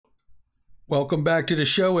Welcome back to the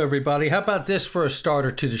show, everybody. How about this for a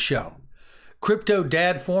starter to the show? Crypto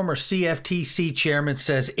Dad, former CFTC chairman,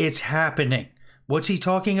 says it's happening. What's he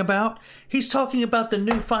talking about? He's talking about the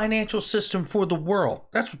new financial system for the world.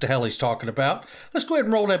 That's what the hell he's talking about. Let's go ahead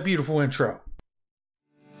and roll that beautiful intro.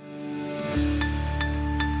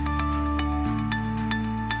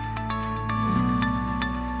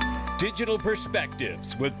 Digital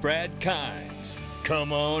Perspectives with Brad Kimes.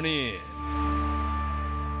 Come on in.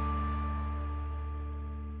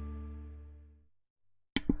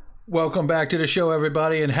 Welcome back to the show,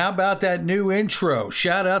 everybody. And how about that new intro?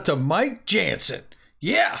 Shout out to Mike Jansen.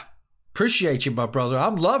 Yeah, appreciate you, my brother.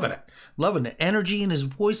 I'm loving it. Loving the energy in his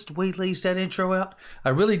voice, the way he lays that intro out. I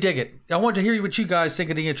really dig it. I want to hear what you guys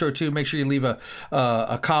think of the intro, too. Make sure you leave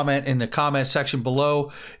a comment in the comment section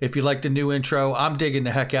below if you like the new intro. I'm digging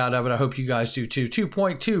the heck out of it. I hope you guys do, too.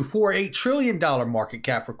 $2.248 trillion market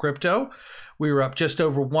cap for crypto. We were up just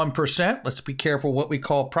over 1%. Let's be careful what we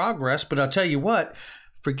call progress. But I'll tell you what.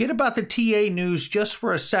 Forget about the TA news just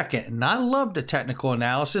for a second. And I love the technical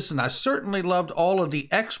analysis, and I certainly loved all of the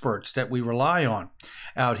experts that we rely on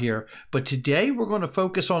out here. But today we're going to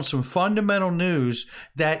focus on some fundamental news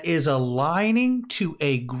that is aligning to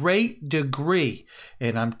a great degree.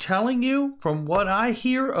 And I'm telling you, from what I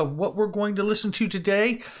hear of what we're going to listen to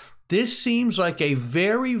today, this seems like a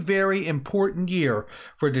very, very important year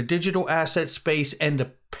for the digital asset space and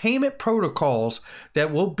the payment protocols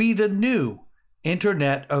that will be the new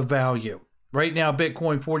Internet of Value. Right now,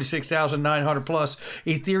 Bitcoin 46,900 plus,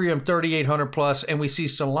 Ethereum 3,800 plus, and we see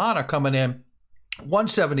Solana coming in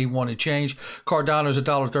 171 and change. Cardano's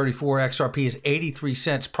 $1.34. XRP is 83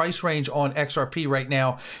 cents. Price range on XRP right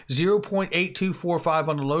now 0.8245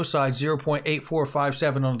 on the low side,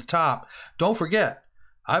 0.8457 on the top. Don't forget,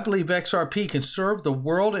 I believe XRP can serve the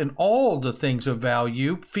world in all the things of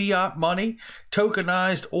value: fiat money,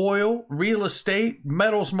 tokenized oil, real estate,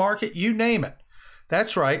 metals market, you name it.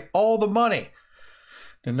 That's right, all the money.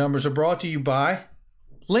 The numbers are brought to you by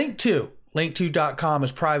Linqto. Linqto.com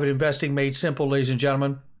is private investing made simple, ladies and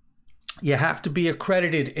gentlemen. You have to be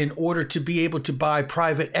accredited in order to be able to buy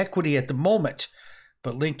private equity at the moment.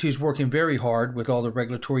 But Linqto is working very hard with all the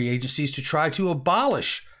regulatory agencies to try to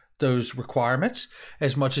abolish those requirements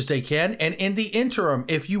as much as they can. And in the interim,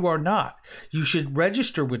 if you are not, you should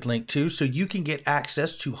register with Linqto so you can get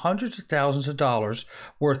access to hundreds of thousands of dollars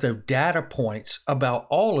worth of data points about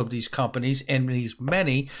all of these companies and these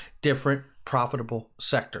many different profitable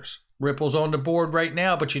sectors. Ripple's on the board right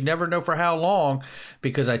now, but you never know for how long,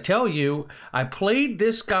 because I tell you, I played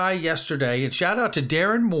this guy yesterday, and shout out to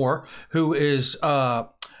Darren Moore, who is a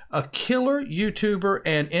killer YouTuber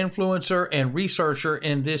and influencer and researcher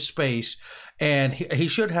in this space. And he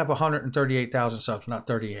should have 138,000 subs, not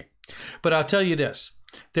 38. But I'll tell you this.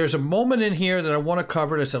 There's a moment in here that I want to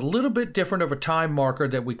cover that's a little bit different of a time marker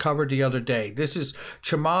that we covered the other day. This is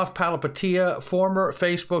Chamath Palihapitiya, former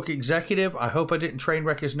Facebook executive. I hope I didn't train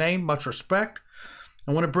wreck his name. Much respect.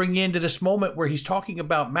 I want to bring you into this moment where he's talking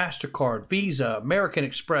about MasterCard, Visa, American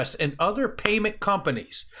Express, and other payment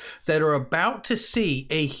companies that are about to see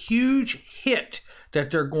a huge hit that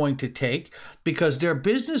they're going to take because their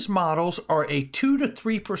business models are a 2 to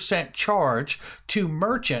 3% charge to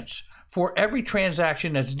merchants for every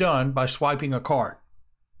transaction that's done by swiping a card.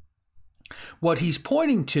 What he's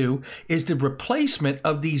pointing to is the replacement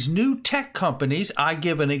of these new tech companies. I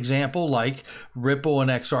give an example like Ripple and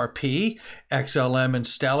XRP, XLM and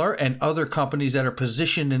Stellar, and other companies that are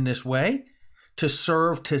positioned in this way to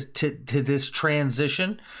serve to this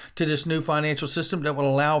transition to this new financial system that will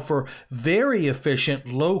allow for very efficient,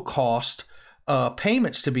 low-cost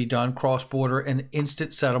payments to be done cross-border and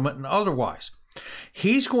instant settlement and otherwise.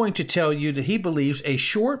 He's going to tell you that he believes a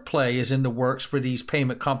short play is in the works for these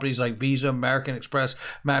payment companies like Visa, American Express,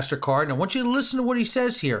 MasterCard. And I want you to listen to what he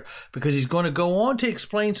says here, because he's going to go on to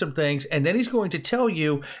explain some things. And then he's going to tell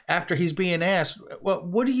you, after he's being asked, well,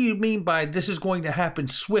 what do you mean by this is going to happen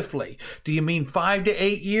swiftly? Do you mean 5 to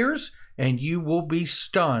 8 years? And you will be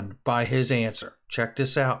stunned by his answer. Check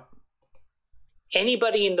this out.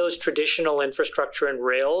 Anybody in those traditional infrastructure and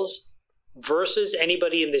rails versus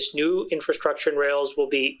anybody in this new infrastructure and rails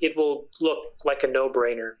it will look like a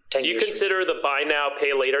no-brainer. Do you consider the buy now,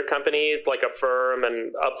 pay later companies like Affirm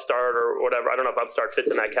and Upstart or whatever? I don't know if Upstart fits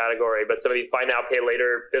in that category, but some of these buy now, pay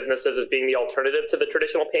later businesses as being the alternative to the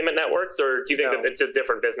traditional payment networks, or do you think that it's a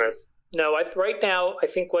different business? No, right now, I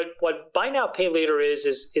think what buy now, pay later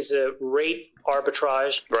is a rate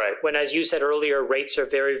arbitrage. Right. When, as you said earlier, rates are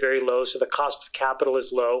very, very low, so the cost of capital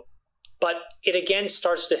is low. But it again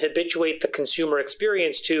starts to habituate the consumer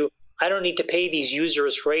experience to, I don't need to pay these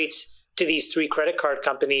users rates to these 3 credit card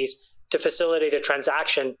companies to facilitate a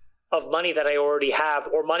transaction. of money that I already have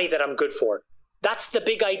or money that I'm good for. That's the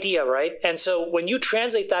big idea, right? And so when you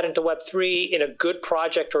translate that into Web3 in a good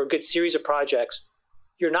project or a good series of projects,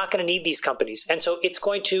 you're not going to need these companies. And so it's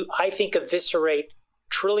going to, I think, eviscerate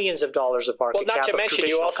trillions of dollars of market cap. Well, not to mention,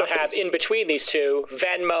 you also have in between these two,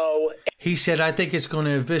 Venmo. He said, I think it's going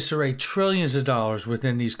to eviscerate trillions of dollars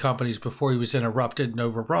within these companies before he was interrupted and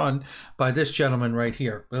overrun by this gentleman right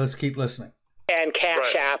here. But let's keep listening. And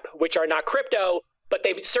Cash App, which are not crypto, but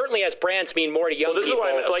they certainly as brands mean more to young people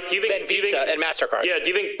do you think, than Visa and MasterCard. Yeah, do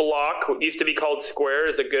you think Block, what used to be called Square,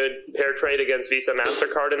 is a good pair trade against Visa and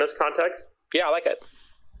MasterCard in this context? Yeah, I like it.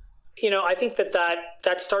 I think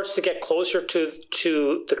that starts to get closer to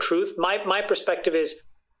the truth. My perspective is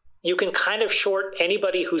you can kind of short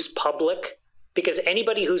anybody who's public, because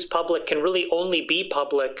anybody who's public can really only be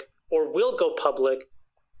public or will go public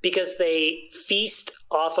because they feast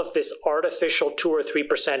off of this artificial 2 or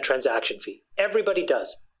 3% transaction fee. Everybody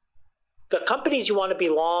does. The companies you want to be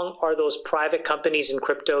long are those private companies in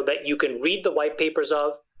crypto that you can read the white papers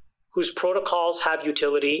of, whose protocols have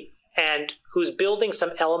utility, and who's building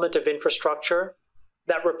some element of infrastructure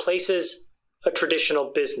that replaces a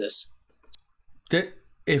traditional business.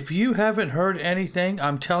 If you haven't heard anything,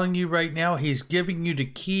 I'm telling you right now, he's giving you the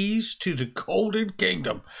keys to the golden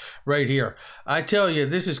kingdom right here. I tell you,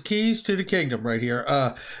 this is keys to the kingdom right here.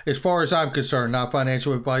 As far as I'm concerned, not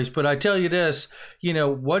financial advice, but I tell you this,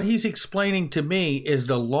 what he's explaining to me is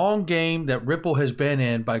the long game that Ripple has been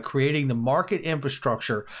in by creating the market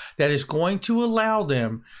infrastructure that is going to allow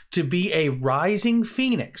them to be a rising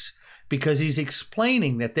phoenix. Because he's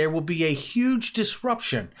explaining that there will be a huge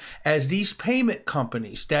disruption as these payment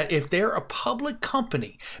companies, that if they're a public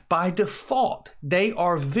company, by default, they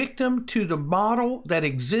are victim to the model that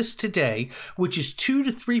exists today, which is 2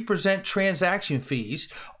 to 3% transaction fees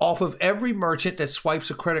off of every merchant that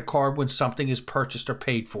swipes a credit card when something is purchased or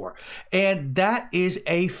paid for. And that is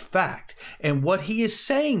a fact. And what he is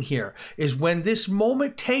saying here is when this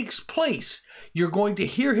moment takes place, you're going to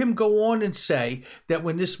hear him go on and say that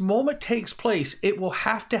when this moment takes place, it will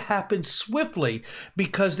have to happen swiftly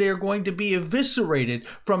because they are going to be eviscerated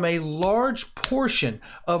from a large portion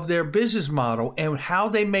of their business model and how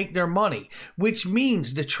they make their money, which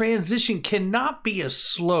means the transition cannot be a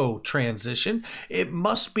slow transition. It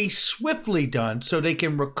must be swiftly done so they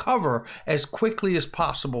can recover as quickly as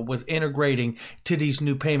possible with integrating to these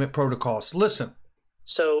new payment protocols. Listen.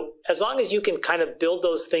 So as long as you can kind of build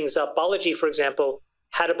those things up, Balaji, for example,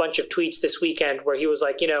 had a bunch of tweets this weekend where he was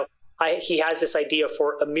like, he has this idea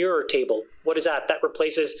for a mirror table. What is that? That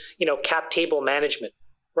replaces, cap table management.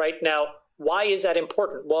 Right now, why is that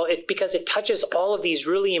important? Well, because it touches all of these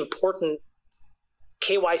really important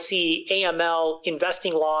KYC, AML,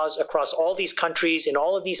 investing laws across all these countries in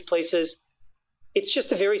all of these places. It's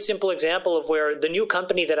just a very simple example of where the new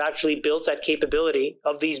company that actually builds that capability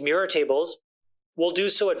of these mirror tables will do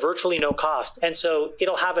so at virtually no cost. And so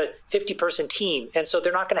it'll have a 50-person team. And so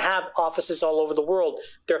they're not going to have offices all over the world.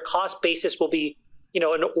 Their cost basis will be, an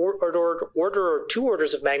order or 2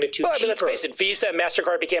 orders of magnitude cheaper. Let's face it, Visa and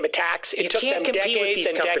MasterCard became a tax. It took them decades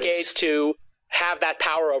and decades to have that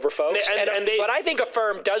power over folks. But I think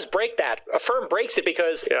Affirm does break that. Affirm breaks it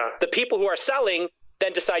because the people who are selling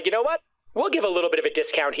then decide, you know what? We'll give a little bit of a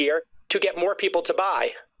discount here to get more people to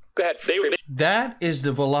buy. Go ahead. That is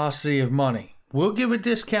the velocity of money. We'll give a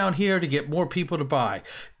discount here to get more people to buy.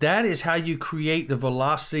 That is how you create the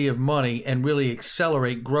velocity of money and really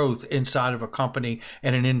accelerate growth inside of a company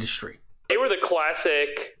and an industry. They were the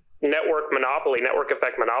classic network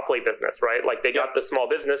effect monopoly business, right? Like they got the small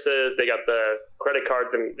businesses, they got the credit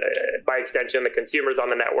cards, and by extension, the consumers on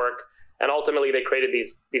the network. And ultimately, they created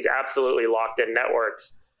these absolutely locked-in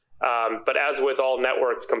networks. But as with all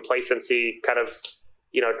networks, complacency kind of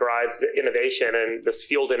drives innovation, and this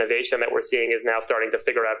fueled innovation that we're seeing is now starting to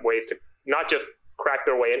figure out ways to not just crack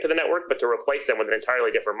their way into the network, but to replace them with an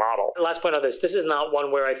entirely different model. Last point on this. This is not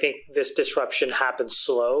one where I think this disruption happens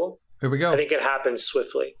slow. Here we go. I think it happens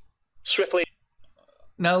swiftly.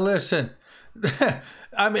 Now listen. Look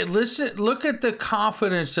at the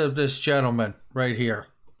confidence of this gentleman right here.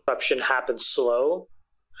 Disruption happens slow.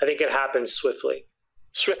 I think it happens swiftly.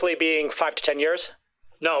 Swiftly being 5 to 10 years?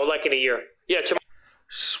 No, like in a year. Yeah,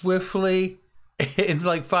 Swiftly in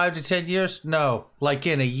like 5 to 10 years? No, like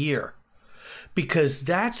in a year. Because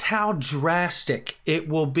that's how drastic it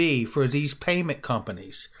will be for these payment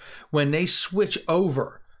companies when they switch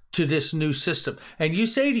over to this new system. And you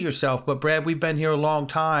say to yourself, but Brad, we've been here a long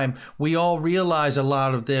time. We all realize a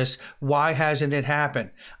lot of this. Why hasn't it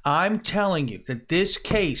happened? I'm telling you that this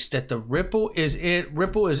case that the Ripple is in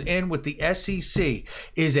with the SEC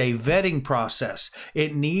is a vetting process.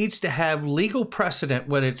 It needs to have legal precedent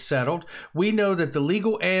when it's settled. We know that the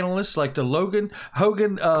legal analysts like the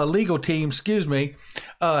Hogan legal team,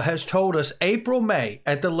 has told us April, May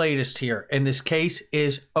at the latest here, and this case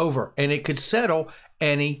is over and it could settle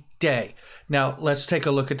any day. Now, let's take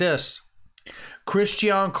a look at this. Chris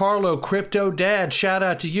Giancarlo, Crypto Dad, shout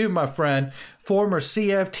out to you, my friend. Former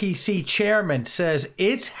CFTC chairman says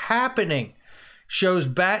it's happening. Shows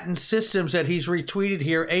Batten Systems that he's retweeted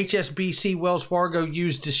here. HSBC Wells Fargo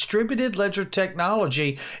used distributed ledger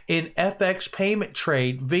technology in FX payment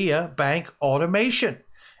trade via bank automation.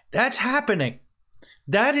 That's happening.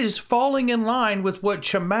 That is falling in line with what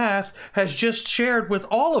Chamath has just shared with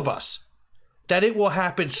all of us, that it will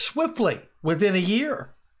happen swiftly within a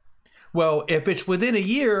year. Well, if it's within a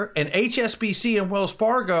year and HSBC and Wells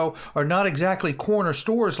Fargo are not exactly corner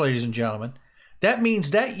stores, ladies and gentlemen, that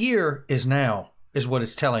means that year is now, is what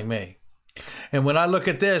it's telling me. And when I look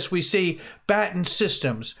at this, we see Batten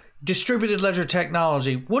Systems, distributed ledger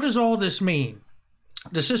technology. What does all this mean?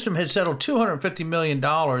 The system had settled $250 million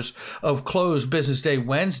of closed business day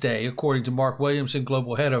Wednesday, according to Mark Williamson,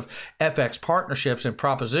 global head of FX partnerships and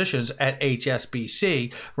propositions at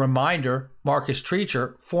HSBC. Reminder, Marcus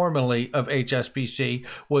Treacher, formerly of HSBC,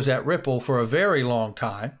 was at Ripple for a very long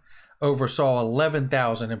time, oversaw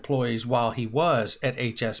 11,000 employees while he was at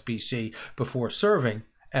HSBC before serving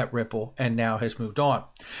at Ripple, and now has moved on.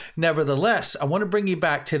 Nevertheless, I want to bring you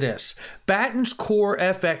back to this. Batten's core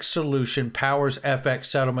FX solution powers FX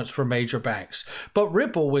settlements for major banks. But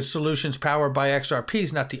Ripple, with solutions powered by XRP,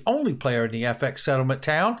 is not the only player in the FX settlement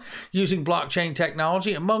town. Using blockchain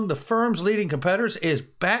technology, among the firm's leading competitors is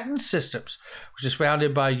Batten Systems, which is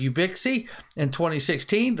founded by Ubixi in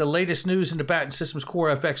 2016. The latest news in the Batten Systems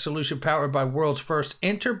core FX solution powered by world's first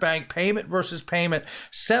interbank payment versus payment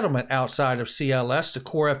settlement outside of CLS. The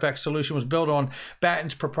core FX solution was built on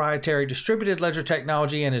Batten's proprietary distributed ledger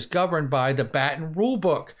technology and is governed by the Batten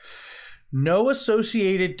rulebook. No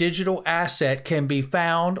associated digital asset can be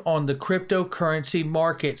found on the cryptocurrency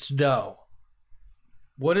markets, though.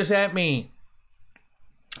 What does that mean?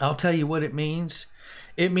 I'll tell you what it means.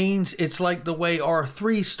 It means it's like the way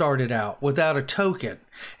R3 started out, without a token.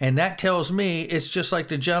 And that tells me it's just like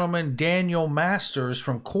the gentleman Daniel Masters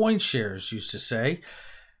from CoinShares used to say,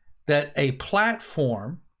 that a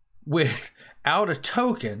platform without a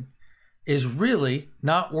token is really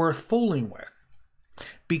not worth fooling with.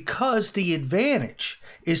 Because the advantage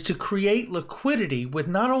is to create liquidity with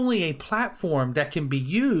not only a platform that can be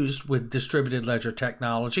used with distributed ledger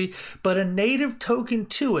technology, but a native token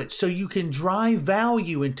to it, so you can drive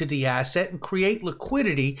value into the asset and create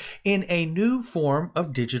liquidity in a new form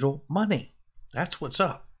of digital money. That's what's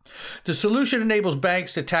up. The solution enables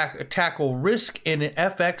banks to tackle risk in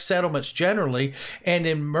FX settlements generally and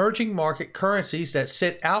emerging market currencies that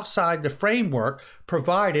sit outside the framework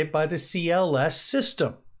provided by the CLS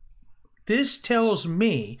system. This tells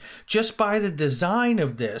me, just by the design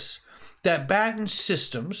of this, that Batten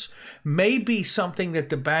Systems may be something that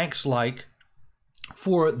the banks like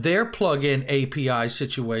for their plug-in API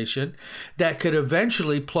situation that could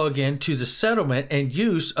eventually plug into the settlement and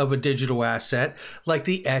use of a digital asset like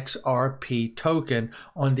the XRP token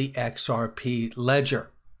on the XRP ledger.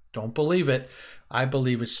 Don't believe it. I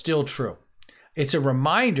believe it's still true. It's a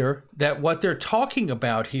reminder that what they're talking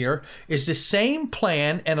about here is the same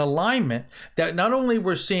plan and alignment that not only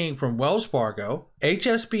we're seeing from Wells Fargo,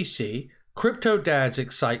 HSBC, Crypto Dad's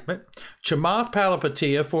excitement, Chamath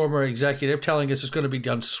Palihapitiya, former executive, telling us it's going to be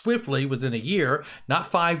done swiftly within a year, not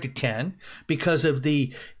 5 to 10, because of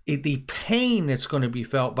the pain that's going to be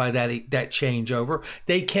felt by that changeover.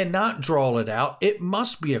 They cannot draw it out. It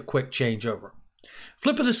must be a quick changeover.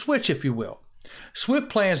 Flip of the switch, if you will. Swift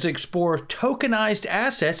plans to explore tokenized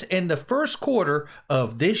assets in the first quarter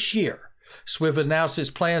of this year. Swift announced its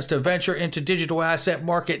plans to venture into digital asset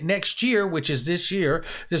market next year, which is this year.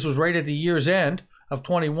 This was right at the year's end of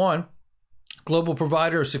 21. Global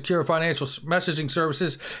provider of secure financial messaging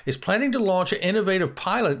services is planning to launch an innovative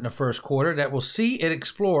pilot in the first quarter that will see it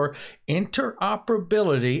explore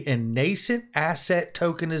interoperability in nascent asset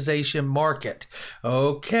tokenization market.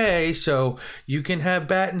 Okay, so you can have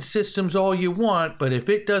Batten Systems all you want, but if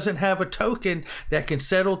it doesn't have a token that can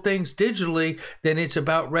settle things digitally, then it's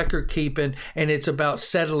about record keeping and it's about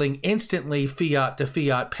settling instantly fiat to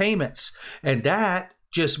fiat payments. And that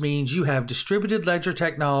just means you have distributed ledger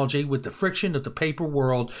technology with the friction of the paper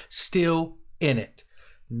world still in it.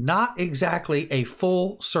 not exactly a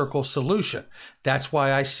full circle solution. That's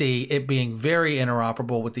why I see it being very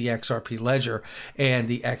interoperable with the XRP ledger and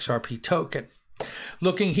the XRP token.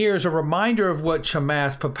 Looking here is a reminder of what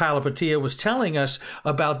Chamath Palihapitiya was telling us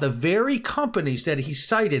about the very companies that he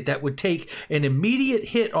cited that would take an immediate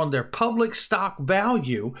hit on their public stock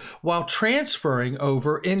value while transferring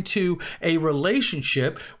over into a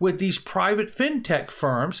relationship with these private fintech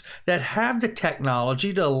firms that have the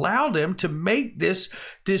technology to allow them to make this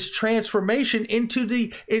transformation into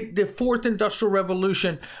the fourth industrial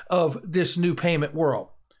revolution of this new payment world.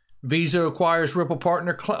 Visa acquires Ripple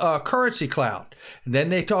partner Currency Cloud. And then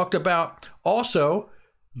they talked about also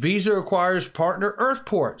Visa acquires partner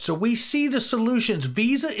Earthport. So we see the solutions.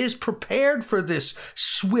 Visa is prepared for this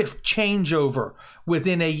swift changeover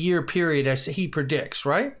within a year period, as he predicts,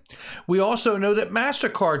 right? We also know that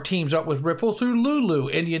MasterCard teams up with Ripple through Lulu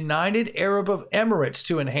and United Arab Emirates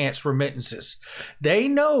to enhance remittances. They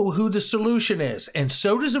know who the solution is, and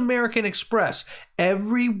so does American Express.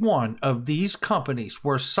 Every one of these companies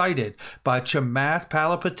were cited by Chamath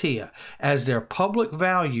Palihapitiya as their public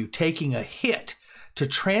value taking a hit to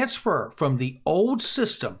transfer from the old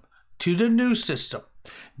system to the new system.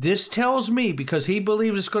 This tells me, because he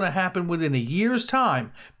believes it's going to happen within a year's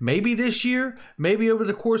time, maybe this year, maybe over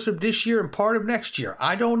the course of this year and part of next year,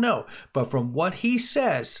 I don't know. But from what he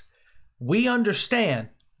says, we understand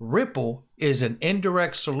Ripple is an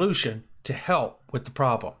indirect solution to help with the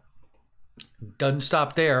problem. Doesn't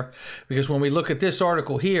stop there, because when we look at this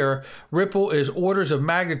article here, Ripple is orders of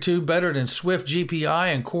magnitude better than Swift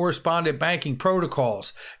GPI and correspondent banking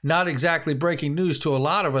protocols. Not exactly breaking news to a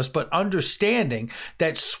lot of us, but understanding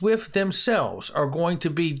that Swift themselves are going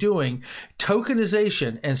to be doing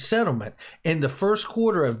tokenization and settlement in the first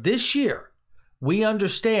quarter of this year. We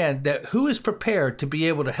understand that who is prepared to be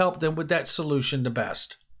able to help them with that solution the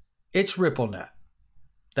best? It's RippleNet.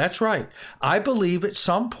 That's right. I believe at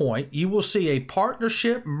some point you will see a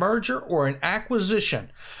partnership, merger, or an acquisition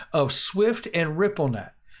of Swift and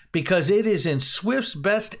RippleNet, because it is in Swift's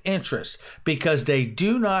best interest, because they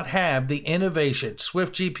do not have the innovation.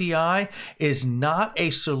 Swift GPI is not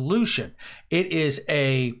a solution. It is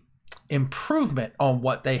a improvement on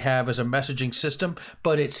what they have as a messaging system,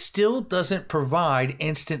 but it still doesn't provide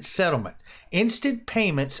instant settlement. Instant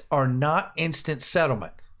payments are not instant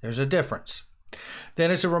settlement. There's a difference.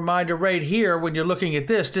 Then it's a reminder right here when you're looking at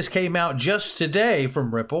this. This came out just today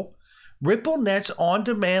from Ripple. RippleNet's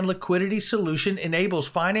on-demand liquidity solution enables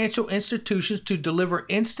financial institutions to deliver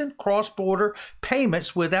instant cross-border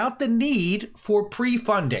payments without the need for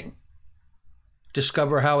pre-funding.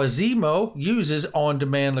 Discover how Azimo uses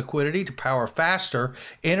on-demand liquidity to power faster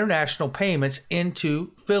international payments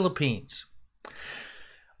into Philippines.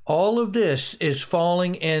 All of this is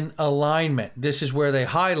falling in alignment. This is where they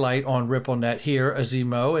highlight on RippleNet here,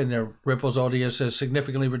 Azimo, and their Ripple's audience has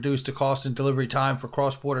significantly reduced the cost and delivery time for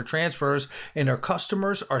cross-border transfers, and their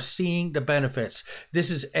customers are seeing the benefits. This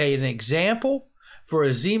is an example for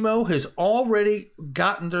Azimo has already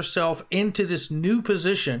gotten themselves into this new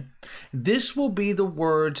position. This will be the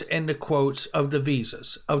words and the quotes of the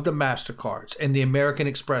Visas, of the MasterCards, and the American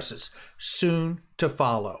Expresses, soon to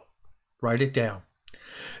follow. Write it down.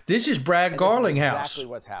 This is Brad Garlinghouse. Exactly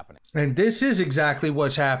what's happening. And this is exactly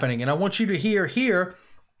what's happening. And I want you to hear here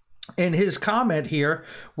in his comment here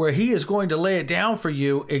where he is going to lay it down for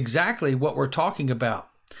you exactly what we're talking about.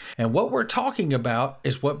 And what we're talking about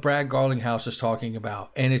is what Brad Garlinghouse is talking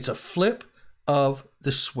about. And it's a flip of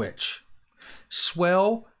the switch.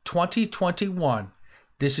 Swell 2021.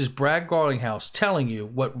 This is Brad Garlinghouse telling you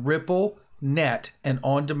what RippleNet and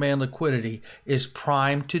on-demand liquidity is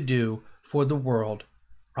primed to do for the world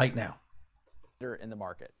right now. In the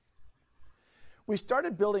market. We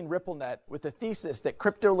started building RippleNet with the thesis that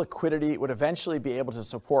crypto liquidity would eventually be able to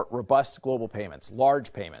support robust global payments,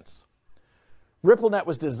 large payments. RippleNet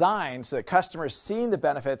was designed so that customers seeing the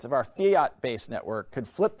benefits of our fiat-based network could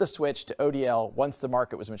flip the switch to ODL once the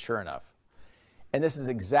market was mature enough. And this is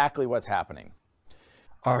exactly what's happening.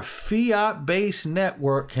 Our fiat-based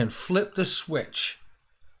network can flip the switch.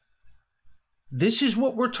 This is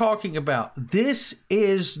what we're talking about. This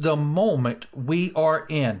is the moment we are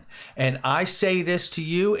in. And I say this to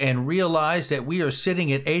you and realize that we are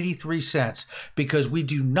sitting at 83 cents because we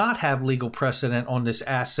do not have legal precedent on this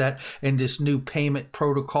asset and this new payment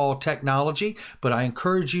protocol technology. But I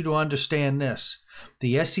encourage you to understand this.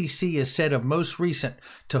 The SEC has said of most recent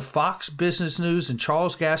to Fox Business News and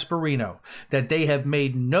Charles Gasparino that they have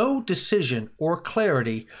made no decision or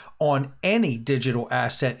clarity on any digital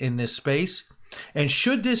asset in this space. And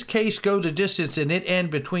should this case go the distance and it end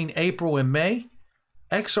between April and May,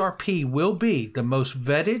 XRP will be the most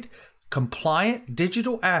vetted, compliant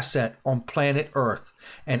digital asset on planet Earth.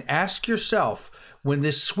 And ask yourself, when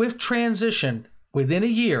this swift transition within a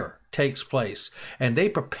year takes place and they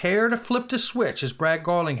prepare to flip the switch, as Brad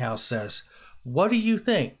Garlinghouse says, what do you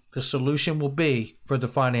think the solution will be for the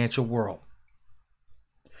financial world?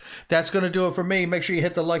 That's going to do it for me. Make sure you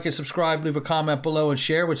hit the like and subscribe, leave a comment below, and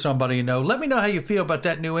share with somebody you know. Let me know how you feel about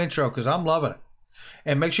that new intro, because I'm loving it.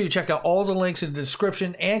 And make sure you check out all the links in the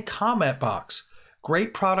description and comment box.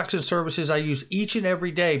 Great products and services I use each and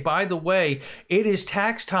every day. By the way, it is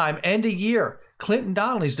tax time, end of year. Clinton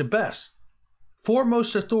Donnelly's the best,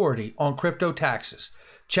 foremost authority on crypto taxes.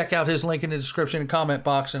 Check out his link in the description and comment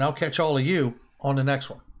box, and I'll catch all of you on the next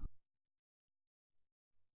one.